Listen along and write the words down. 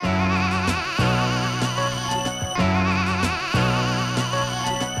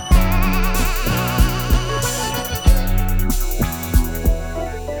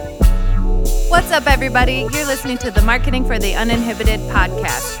What's up, everybody? You're listening to the Marketing for the Uninhibited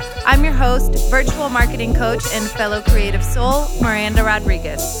podcast. I'm your host, virtual marketing coach, and fellow creative soul, Miranda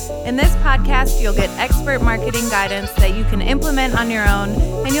Rodriguez. In this podcast, you'll get expert marketing guidance that you can implement on your own,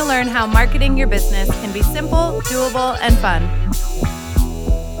 and you'll learn how marketing your business can be simple, doable, and fun.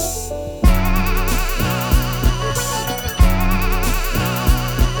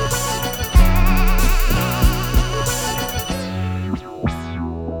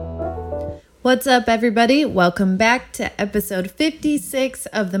 What's up, everybody? Welcome back to episode 56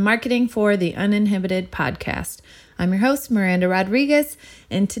 of the Marketing for the Uninhibited podcast. I'm your host, Miranda Rodriguez,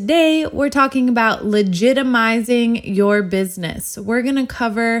 and today we're talking about legitimizing your business. We're going to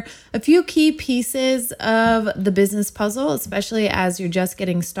cover a few key pieces of the business puzzle, especially as you're just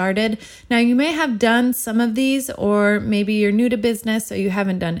getting started. Now, you may have done some of these, or maybe you're new to business, so you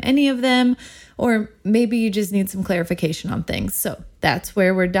haven't done any of them, or maybe you just need some clarification on things. So that's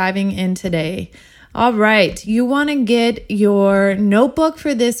where we're diving in today. All right, you want to get your notebook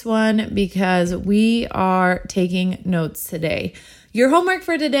for this one because we are taking notes today. Your homework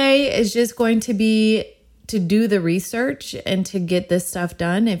for today is just going to be to do the research and to get this stuff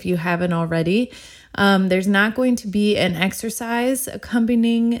done if you haven't already. There's not going to be an exercise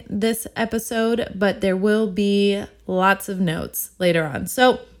accompanying this episode, but there will be lots of notes later on.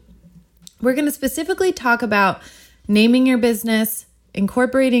 So we're going to specifically talk about naming your business,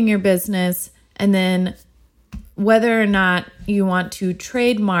 incorporating your business, and then whether or not you want to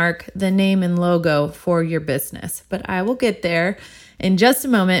trademark the name and logo for your business. But I will get there in just a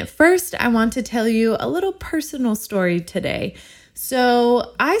moment. First, I want to tell you a little personal story today.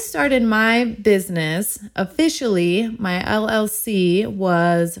 So I started my business officially. My LLC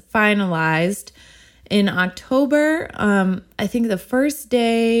was finalized in October. I think the first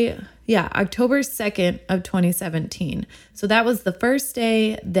day, October 2nd of 2017. So that was the first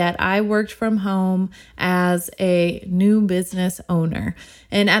day that I worked from home as a new business owner.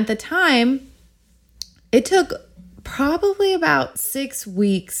 And at the time, it took probably about 6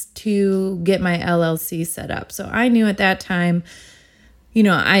 weeks to get my LLC set up. So I knew at that time,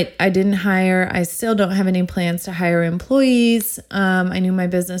 I didn't hire. I still don't have any plans to hire employees. I knew my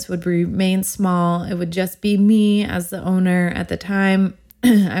business would remain small. It would just be me as the owner at the time.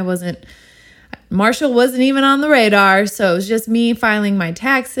 Marshall wasn't even on the radar. So it was just me filing my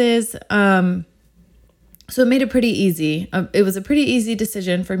taxes. So it made it pretty easy. It was a pretty easy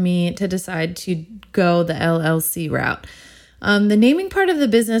decision for me to decide to go the LLC route. The naming part of the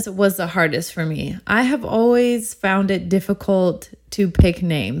business was the hardest for me. I have always found it difficult to pick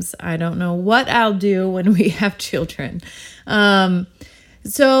names. I don't know what I'll do when we have children.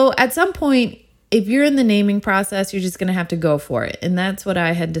 So at some point, if you're in the naming process, you're just going to have to go for it. And that's what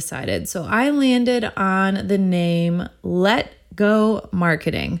I had decided. So I landed on the name Let Go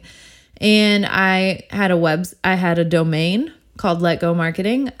Marketing. And I had a domain called Let Go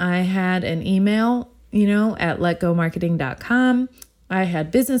Marketing. I had an email, at letgomarketing.com. I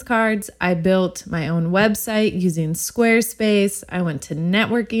had business cards. I built my own website using Squarespace. I went to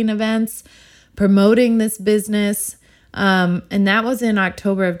networking events promoting this business. And that was in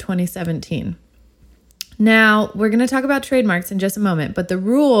October of 2017. Now, we're going to talk about trademarks in just a moment, but the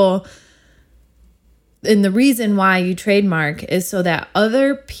rule and the reason why you trademark is so that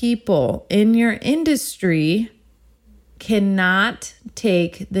other people in your industry cannot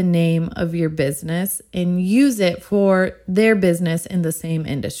take the name of your business and use it for their business in the same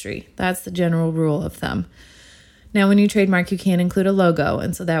industry. That's the general rule of thumb. Now, when you trademark, you can't include a logo,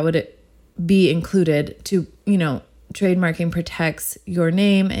 and so that would be included to, trademarking protects your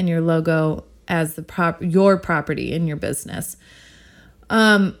name and your logo as your property in your business.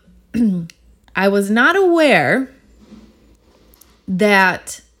 I was not aware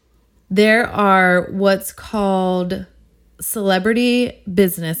that there are what's called celebrity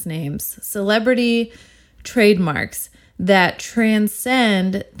business names, celebrity trademarks that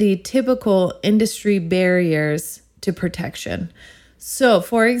transcend the typical industry barriers to protection. So,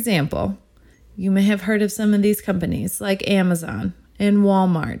 for example, you may have heard of some of these companies like Amazon and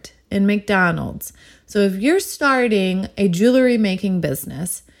Walmart and McDonald's. So if you're starting a jewelry making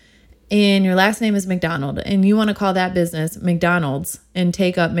business and your last name is McDonald and you want to call that business McDonald's and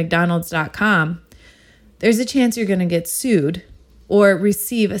take up McDonald's.com, there's a chance you're going to get sued or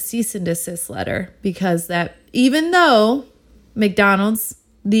receive a cease and desist letter because that even though McDonald's,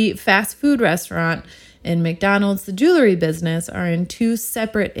 the fast food restaurant, and McDonald's, the jewelry business, are in two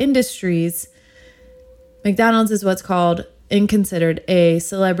separate industries, McDonald's is what's called and considered a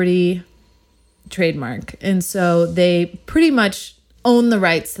celebrity trademark. And so they pretty much own the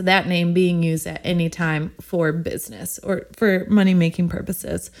rights to that name being used at any time for business or for money-making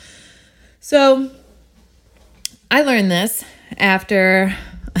purposes. So I learned this after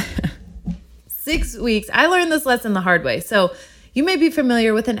 6 weeks. I learned this lesson the hard way. So you may be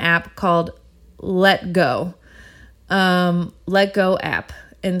familiar with an app called Let Go. Let Go app.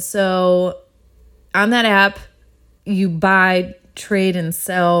 And so on that app, you buy, trade, and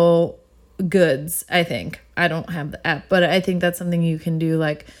sell goods, I think. I don't have the app, but I think that's something you can do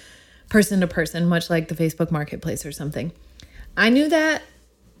like person to person, much like the Facebook Marketplace or something. I knew that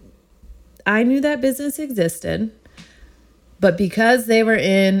business existed, but because they were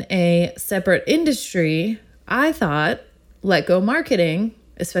in a separate industry, I thought Let Go Marketing,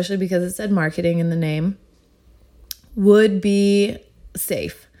 especially because it said marketing in the name, would be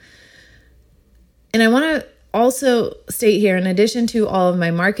safe. And I want to also state here, in addition to all of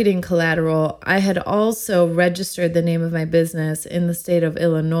my marketing collateral, I had also registered the name of my business in the state of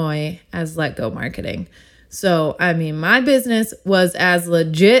Illinois as Let Go Marketing. So, I mean, my business was as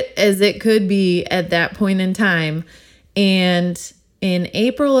legit as it could be at that point in time. And in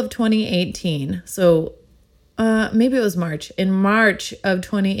April of 2018, so maybe it was March. In March of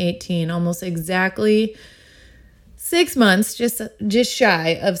 2018, almost exactly 6 months, just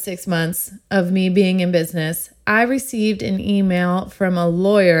shy of 6 months of me being in business, I received an email from a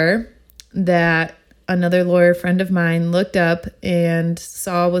lawyer that another lawyer friend of mine looked up and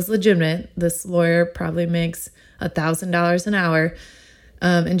saw was legitimate. This lawyer probably makes $1,000 an hour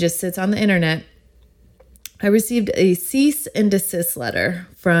and just sits on the internet. I received a cease and desist letter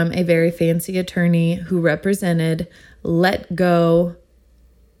from a very fancy attorney who represented Let Go,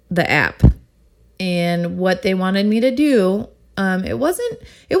 the app. And what they wanted me to do, it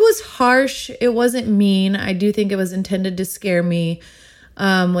was harsh. It wasn't mean. I do think it was intended to scare me.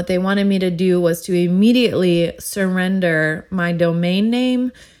 What they wanted me to do was to immediately surrender my domain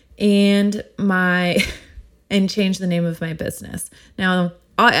name and change the name of my business. Now,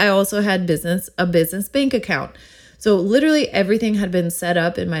 I also had a business bank account. So literally everything had been set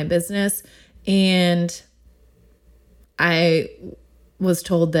up in my business, and I was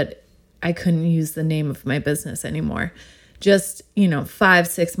told that I couldn't use the name of my business anymore. Just,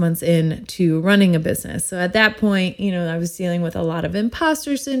 5-6 months into running a business. So at that point, I was dealing with a lot of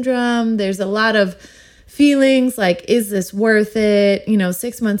imposter syndrome. There's a lot of feelings like, is this worth it?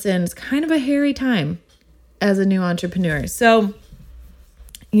 6 months in, it's kind of a hairy time as a new entrepreneur. So,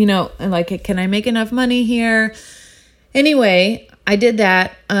 can I make enough money here? Anyway, I did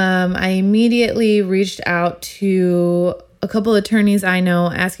that. I immediately reached out to a couple attorneys I know,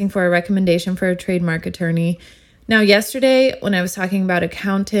 asking for a recommendation for a trademark attorney. Now, yesterday, when I was talking about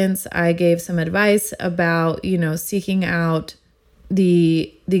accountants, I gave some advice about, seeking out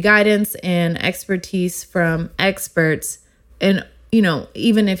the guidance and expertise from experts. And,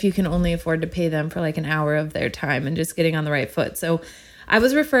 even if you can only afford to pay them for like an hour of their time and just getting on the right foot. So I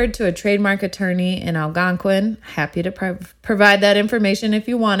was referred to a trademark attorney in Algonquin. Happy to provide that information if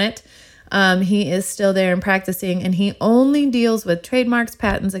you want it. He is still there and practicing, and he only deals with trademarks,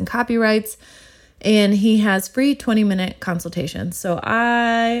 patents, and copyrights, and he has free 20-minute consultations. So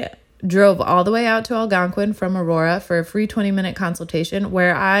I drove all the way out to Algonquin from Aurora for a free 20-minute consultation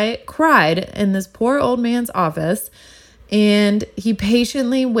where I cried in this poor old man's office, and he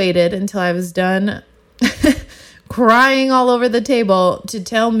patiently waited until I was done crying all over the table to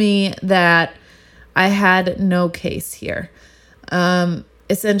tell me that I had no case here.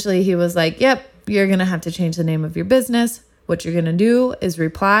 Essentially, he was like, yep, you're going to have to change the name of your business. What you're going to do is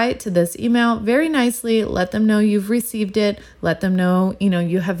reply to this email very nicely. Let them know you've received it. Let them know,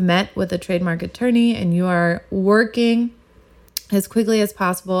 you have met with a trademark attorney and you are working as quickly as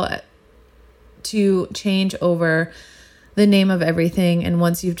possible to change over the name of everything. And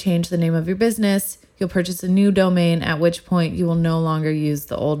once you've changed the name of your business, you'll purchase a new domain, at which point you will no longer use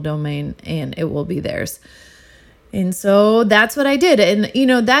the old domain and it will be theirs. And so that's what I did. And,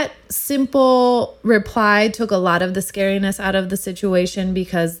 that simple reply took a lot of the scariness out of the situation,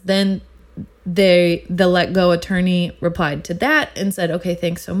 because then the Let Go attorney replied to that and said, okay,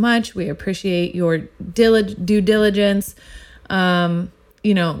 thanks so much. We appreciate your due diligence.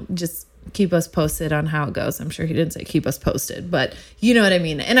 Just keep us posted on how it goes. I'm sure he didn't say keep us posted, but you know what I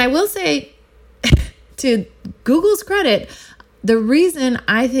mean. And I will say, to Google's credit, the reason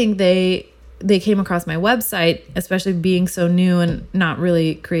I think they came across my website, especially being so new and not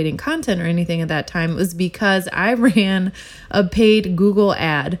really creating content or anything at that time, was because I ran a paid Google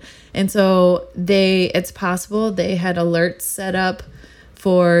ad. And so it's possible they had alerts set up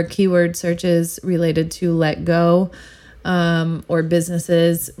for keyword searches related to Let Go, or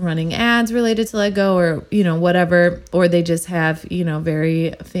businesses running ads related to Let Go, or, whatever, or they just have,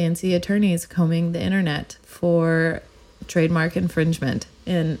 very fancy attorneys combing the internet for trademark infringement,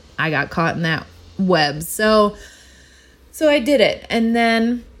 and I got caught in that web. So I did it. And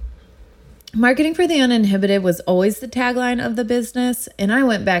then marketing for the uninhibited was always the tagline of the business. And I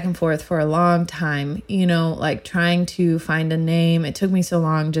went back and forth for a long time, like trying to find a name. It took me so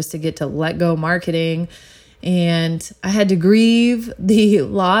long just to get to let go marketing. And I had to grieve the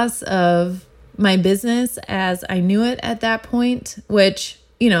loss of my business as I knew it at that point, which,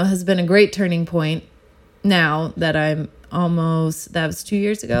 has been a great turning point now that that was 2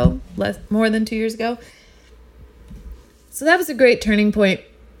 years ago, more than 2 years ago. So that was a great turning point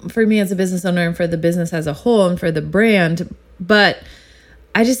for me as a business owner and for the business as a whole and for the brand. But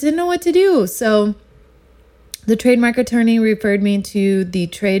I just didn't know what to do. So the trademark attorney referred me to the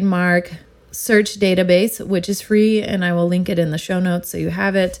trademark search database, which is free, and I will link it in the show notes so you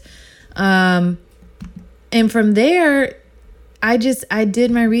have it. And from there, I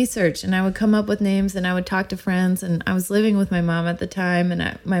did my research, and I would come up with names, and I would talk to friends, and I was living with my mom at the time,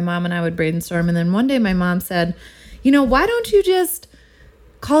 and my mom and I would brainstorm. And then one day my mom said, why don't you just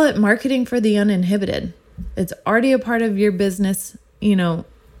call it marketing for the uninhibited? It's already a part of your business,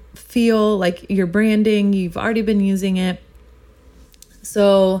 feel like your branding, you've already been using it.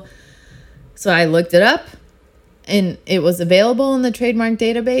 So I looked it up, and it was available in the trademark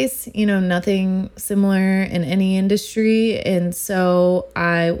database, nothing similar in any industry. And so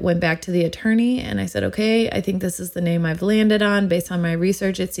I went back to the attorney and I said, okay, I think this is the name I've landed on. Based on my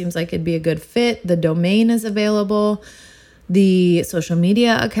research, it seems like it'd be a good fit. The domain is available. The social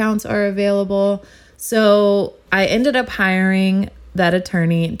media accounts are available. So I ended up hiring that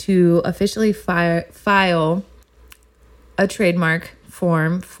attorney to officially file a trademark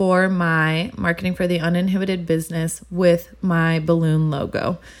form for my marketing for the uninhibited business with my balloon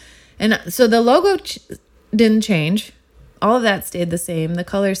logo. And so the logo didn't change. All of that stayed the same. The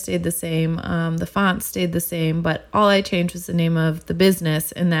color stayed the same. The font stayed the same. But all I changed was the name of the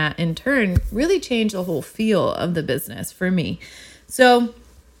business. And that in turn really changed the whole feel of the business for me. So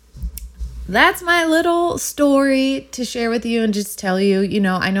that's my little story to share with you and just tell you,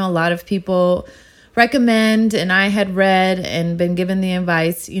 I know a lot of people recommend, and I had read and been given the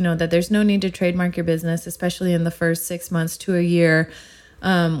advice, that there's no need to trademark your business, especially in the first 6 months to a year.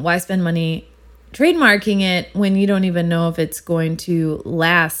 Why spend money trademarking it when you don't even know if it's going to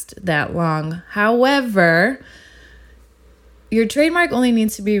last that long? However, your trademark only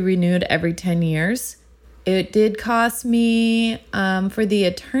needs to be renewed every 10 years. It did cost me, for the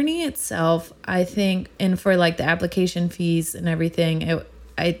attorney itself, I think, and for like the application fees and everything,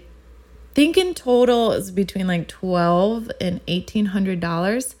 I think in total it's between like $1,200 and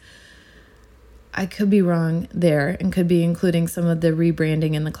 $1,800. I could be wrong there and could be including some of the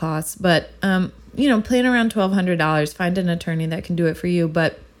rebranding and the costs, but plan around $1,200. Find an attorney that can do it for you,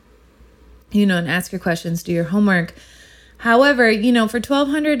 but and ask your questions, do your homework. However, for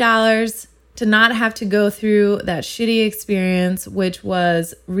 $1,200 to not have to go through that shitty experience, which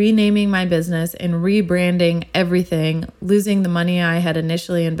was renaming my business and rebranding everything, losing the money I had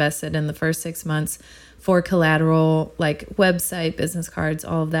initially invested in the first 6 months for collateral, like website, business cards,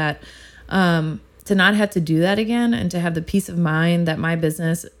 all of that, to not have to do that again and to have the peace of mind that my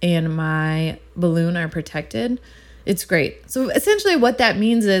business and my balloon are protected, it's great. So essentially what that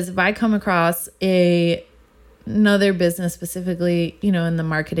means is if I come across another business specifically, in the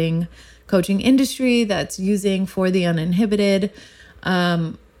marketing coaching industry that's using for the uninhibited,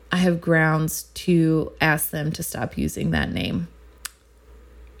 I have grounds to ask them to stop using that name.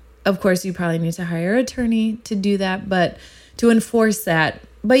 Of course, you probably need to hire an attorney to do that, but to enforce that.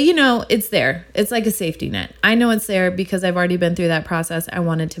 But it's there. It's like a safety net. I know it's there because I've already been through that process. I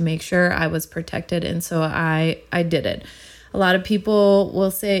wanted to make sure I was protected, and so I did it. A lot of people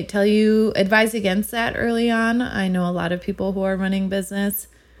will advise against that early on. I know a lot of people who are running business,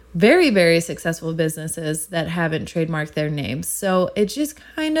 very, very successful businesses that haven't trademarked their names. So it's just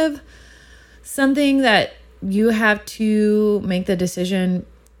kind of something that you have to make the decision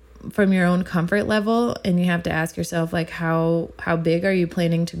from your own comfort level, and you have to ask yourself, like, how big are you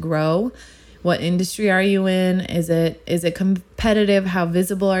planning to grow? What industry are you in? Is it competitive? How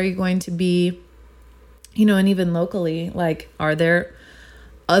visible are you going to be? And even locally, like, are there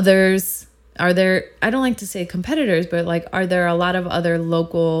others? I don't like to say competitors, but like, are there a lot of other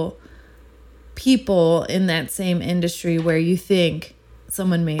local people in that same industry where you think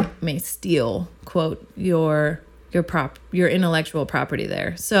someone may steal, quote, your intellectual property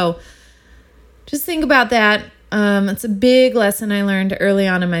there? So just think about that. It's a big lesson I learned early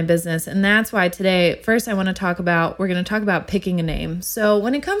on in my business. And that's why today, first we're going to talk about picking a name. So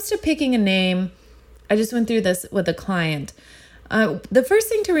when it comes to picking a name, I just went through this with a client. The first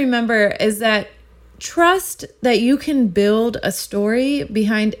thing to remember is that trust that you can build a story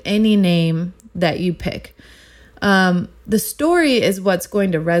behind any name that you pick. The story is what's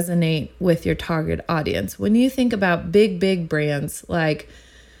going to resonate with your target audience. When you think about big brands like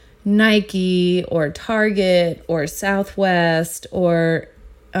Nike or Target or Southwest or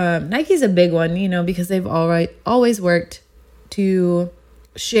Nike's a big one, because they've always worked to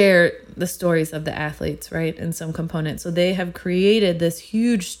share the stories of the athletes, right, in some component. So they have created this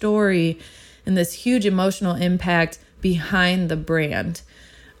huge story and this huge emotional impact behind the brand.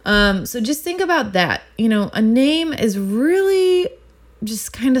 So just think about that. A name is really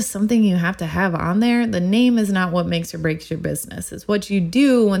just kind of something you have to have on there. The name is not what makes or breaks your business. It's what you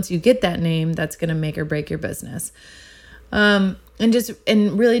do once you get that name that's going to make or break your business. And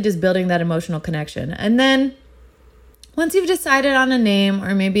really just building that emotional connection. And then once you've decided on a name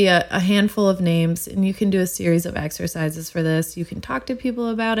or maybe a handful of names, and you can do a series of exercises for this, you can talk to people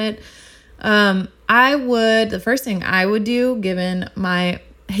about it. The first thing I would do, given my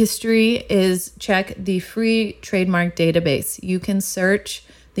history, is check the free trademark database. You can search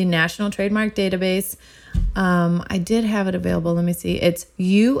the National Trademark Database. I did have it available. Let me see. It's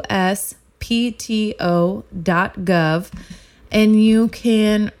uspto.gov, and you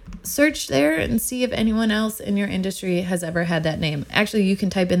can search there and see if anyone else in your industry has ever had that name. Actually, you can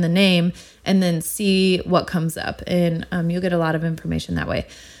type in the name and then see what comes up, and you'll get a lot of information that way.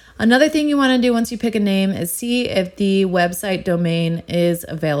 Another thing you want to do once you pick a name is see if the website domain is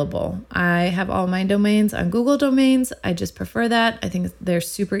available. I have all my domains on Google Domains. I just prefer that. I think they're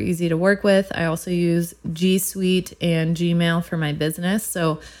super easy to work with. I also use G Suite and Gmail for my business,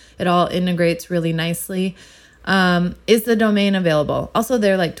 so it all integrates really nicely. Is the domain available? Also,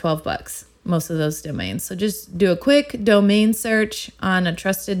 they're like $12, most of those domains. So just do a quick domain search on a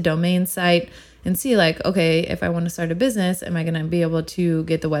trusted domain site and see okay, if I want to start a business, am I going to be able to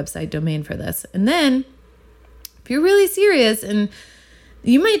get the website domain for this? And then if you're really serious, and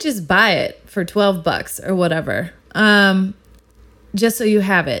you might just buy it for $12 or whatever, just so you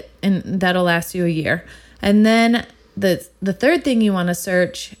have it, and that'll last you a year. And then the third thing you want to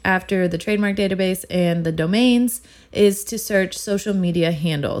search after the trademark database and the domains is to search social media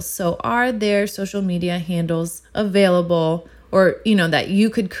handles. So are there social media handles available, or that you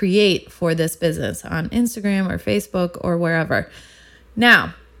could create for this business on Instagram or Facebook or wherever?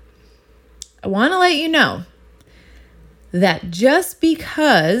 Now, I want to let you know that just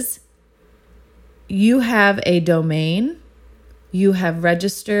because you have a domain, you have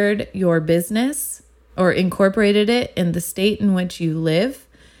registered your business or incorporated it in the state in which you live,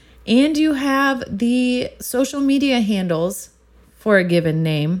 and you have the social media handles for a given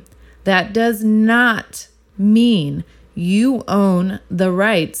name, that does not mean you own the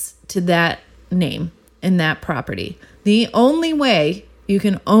rights to that name and that property. The only way you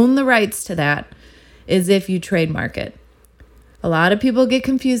can own the rights to that is if you trademark it. A lot of people get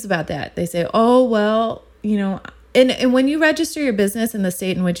confused about that. They say, oh, well, and when you register your business in the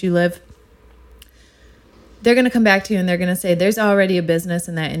state in which you live, they're going to come back to you and they're going to say, there's already a business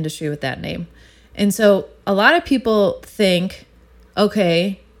in that industry with that name. And so a lot of people think,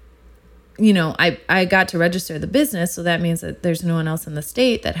 okay, I got to register the business, so that means that there's no one else in the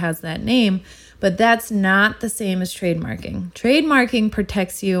state that has that name. But that's not the same as trademarking. Trademarking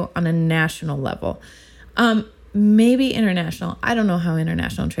protects you on a national level. Maybe international. I don't know how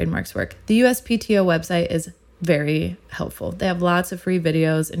international trademarks work. The USPTO website is very helpful. They have lots of free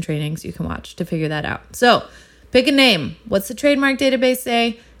videos and trainings you can watch to figure that out. So pick a name. What's the trademark database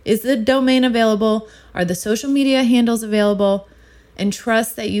say? Is the domain available? Are the social media handles available? And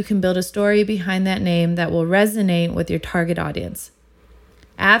trust that you can build a story behind that name that will resonate with your target audience.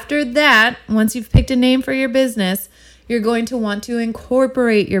 After that, once you've picked a name for your business, you're going to want to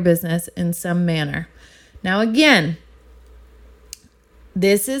incorporate your business in some manner. Now, again,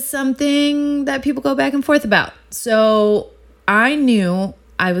 this is something that people go back and forth about. So I knew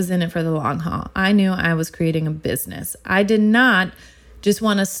I was in it for the long haul. I knew I was creating a business. I did not just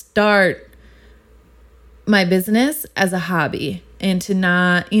want to start my business as a hobby and to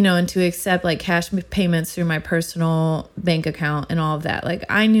not, and to accept cash payments through my personal bank account and all of that.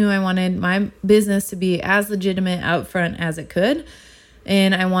 I knew I wanted my business to be as legitimate out front as it could.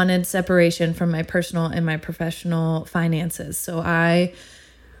 And I wanted separation from my personal and my professional finances. So I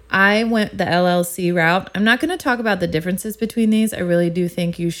went the LLC route. I'm not going to talk about the differences between these. I really do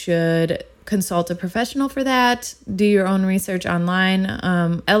think you should consult a professional for that. Do your own research online.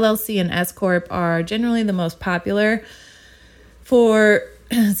 LLC and S Corp are generally the most popular for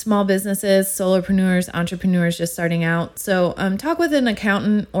small businesses, solopreneurs, entrepreneurs just starting out. So talk with an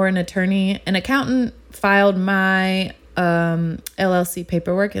accountant or an attorney. An accountant filed my LLC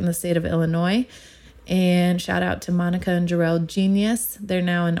paperwork in the state of Illinois. And shout out to Monica and Jarrell Genius. They're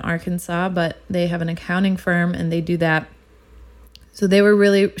now in Arkansas, but they have an accounting firm and they do that. So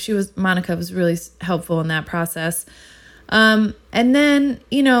Monica was really helpful in that process. And then,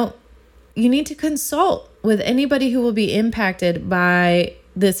 you need to consult with anybody who will be impacted by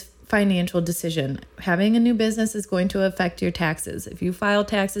this financial decision. Having a new business is going to affect your taxes. If you file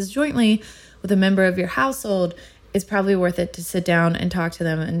taxes jointly with a member of your household, it's probably worth it to sit down and talk to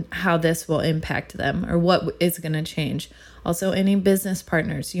them and how this will impact them or what is going to change. Also, any business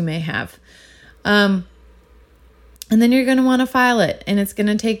partners you may have. And then you're going to want to file it, and it's going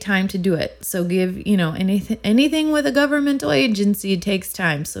to take time to do it. So anything with a governmental agency takes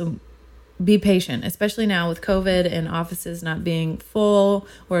time. So be patient, especially now with COVID and offices not being full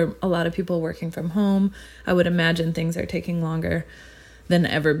or a lot of people working from home. I would imagine things are taking longer than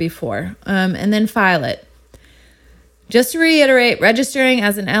ever before. And then file it. Just to reiterate, registering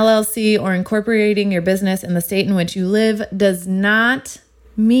as an LLC or incorporating your business in the state in which you live does not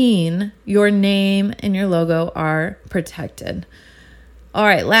mean your name and your logo are protected. All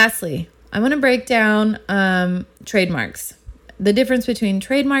right, lastly, I want to break down trademarks. The difference between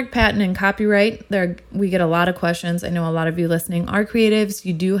trademark, patent, and copyright. We get a lot of questions. I know a lot of you listening are creatives.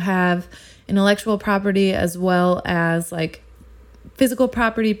 You do have intellectual property as well as like physical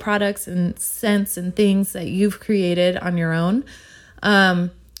property, products and scents and things that you've created on your own.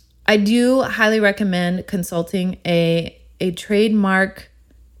 I do highly recommend consulting a trademark,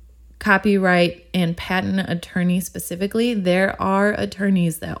 copyright, and patent attorney specifically. There are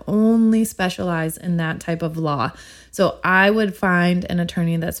attorneys that only specialize in that type of law. So I would find an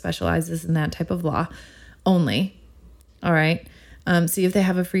attorney that specializes in that type of law only. All right. See if they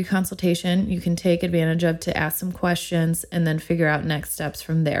have a free consultation you can take advantage of to ask some questions and then figure out next steps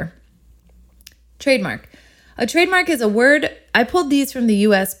from there. Trademark. A trademark is a word. I pulled these from the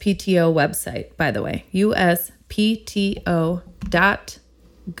USPTO website, by the way, uspto.gov.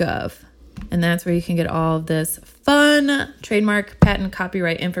 And that's where you can get all of this fun trademark, patent,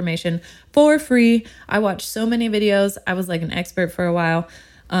 copyright information for free. I watched so many videos. I was like an expert for a while.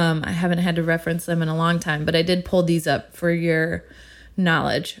 I haven't had to reference them in a long time, but I did pull these up for your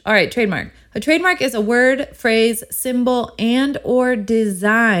knowledge. All right, trademark. A trademark is a word, phrase, symbol, and or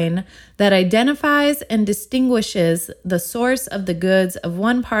design that identifies and distinguishes the source of the goods of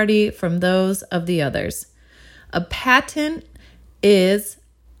one party from those of the others. A patent is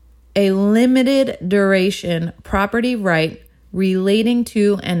a limited duration property right relating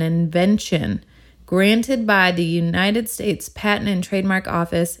to an invention granted by the United States Patent and Trademark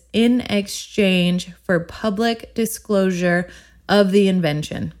Office in exchange for public disclosure of the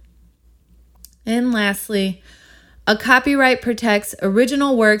invention. And lastly, a copyright protects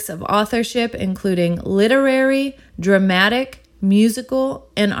original works of authorship, including literary, dramatic, musical,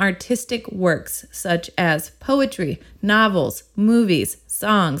 and artistic works such as poetry, novels, movies,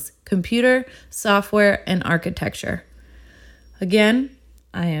 songs, computer, software, and architecture. Again,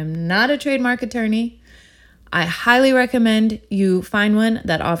 I am not a trademark attorney. I highly recommend you find one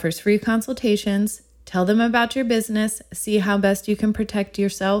that offers free consultations. Tell them about your business. See how best you can protect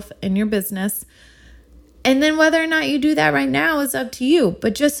yourself and your business. And then whether or not you do that right now is up to you.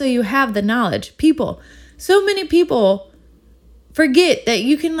 But just so you have the knowledge, so many people forget that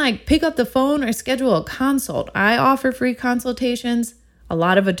you can pick up the phone or schedule a consult. I offer free consultations. A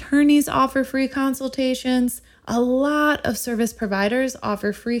lot of attorneys offer free consultations. A lot of service providers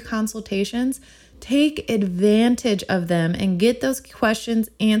offer free consultations. Take advantage of them and get those questions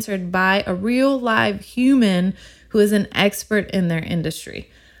answered by a real live human who is an expert in their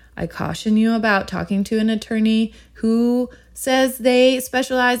industry. I caution you about talking to an attorney who says they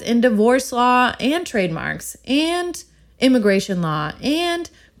specialize in divorce law and trademarks and immigration law and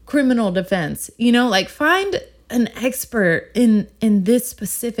criminal defense. Find an expert in this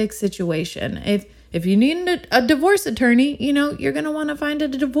specific situation. If you need a divorce attorney, you're going to want to find a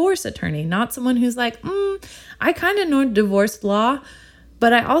divorce attorney, not someone who's like, I kind of know divorce law,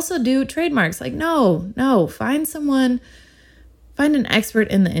 but I also do trademarks. No, find an expert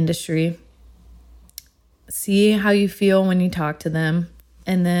in the industry. See how you feel when you talk to them,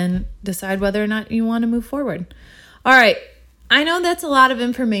 and then decide whether or not you want to move forward. All right. I know that's a lot of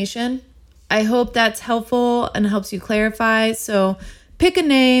information. I hope that's helpful and helps you clarify. So pick a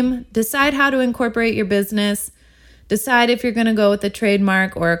name, decide how to incorporate your business, decide if you're going to go with a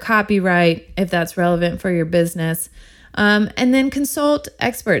trademark or a copyright, if that's relevant for your business, and then consult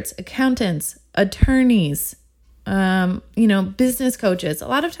experts, accountants, attorneys, business coaches. A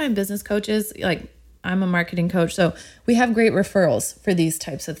lot of time business coaches, I'm a marketing coach, so we have great referrals for these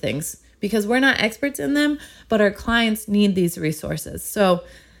types of things because we're not experts in them, but our clients need these resources. So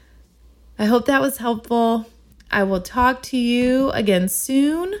I hope that was helpful. I will talk to you again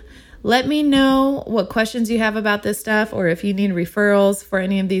soon. Let me know what questions you have about this stuff, or if you need referrals for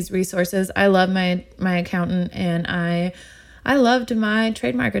any of these resources. I love my accountant, and I loved my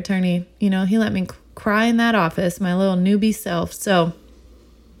trademark attorney. He let me cry in that office, my little newbie self. So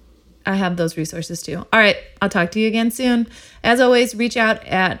I have those resources too. All right, I'll talk to you again soon. As always, reach out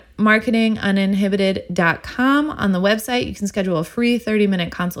at marketinguninhibited.com. On the website, you can schedule a free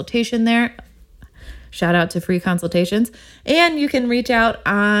 30-minute consultation there. Shout out to free consultations. And you can reach out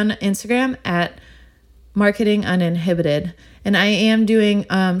on Instagram at marketinguninhibited. And I am doing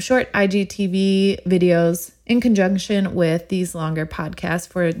short IGTV videos in conjunction with these longer podcasts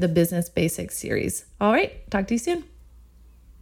for the Business Basics series. All right, talk to you soon.